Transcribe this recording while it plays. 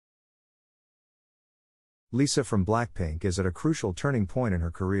Lisa from BLACKPINK is at a crucial turning point in her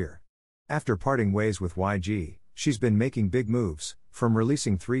career. After parting ways with YG, she's been making big moves, from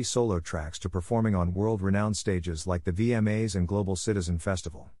releasing 3 solo tracks to performing on world-renowned stages like the VMAs and Global Citizen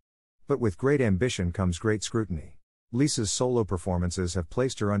Festival. But with great ambition comes great scrutiny. Lisa's solo performances have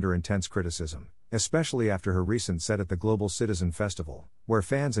placed her under intense criticism, especially after her recent set at the Global Citizen Festival, where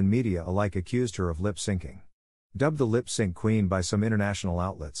fans and media alike accused her of lip-syncing. Dubbed the lip-sync queen by some international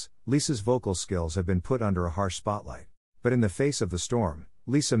outlets, Lisa's vocal skills have been put under a harsh spotlight. But in the face of the storm,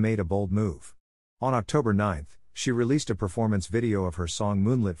 Lisa made a bold move. On October 9, she released a performance video of her song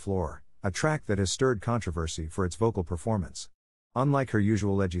Moonlit Floor, a track that has stirred controversy for its vocal performance. Unlike her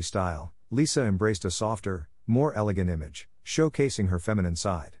usual edgy style, Lisa embraced a softer, more elegant image, showcasing her feminine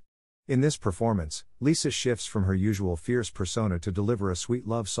side. In this performance, Lisa shifts from her usual fierce persona to deliver a sweet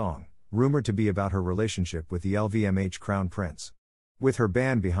love song, rumored to be about her relationship with the LVMH crown prince. With her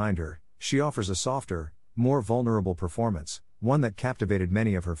band behind her, she offers a softer, more vulnerable performance, one that captivated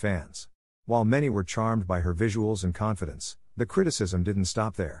many of her fans. While many were charmed by her visuals and confidence, the criticism didn't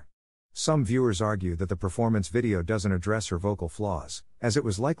stop there. Some viewers argue that the performance video doesn't address her vocal flaws, as it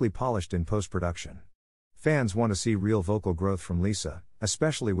was likely polished in post-production. Fans want to see real vocal growth from Lisa,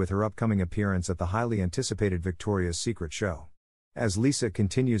 especially with her upcoming appearance at the highly anticipated Victoria's Secret show. As Lisa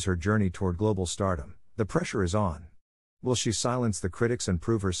continues her journey toward global stardom, the pressure is on. Will she silence the critics and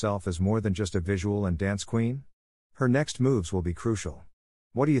prove herself as more than just a visual and dance queen? Her next moves will be crucial.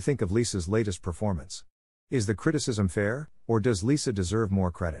 What do you think of Lisa's latest performance? Is the criticism fair, or does Lisa deserve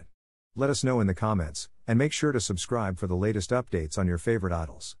more credit? Let us know in the comments, and make sure to subscribe for the latest updates on your favorite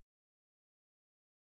idols.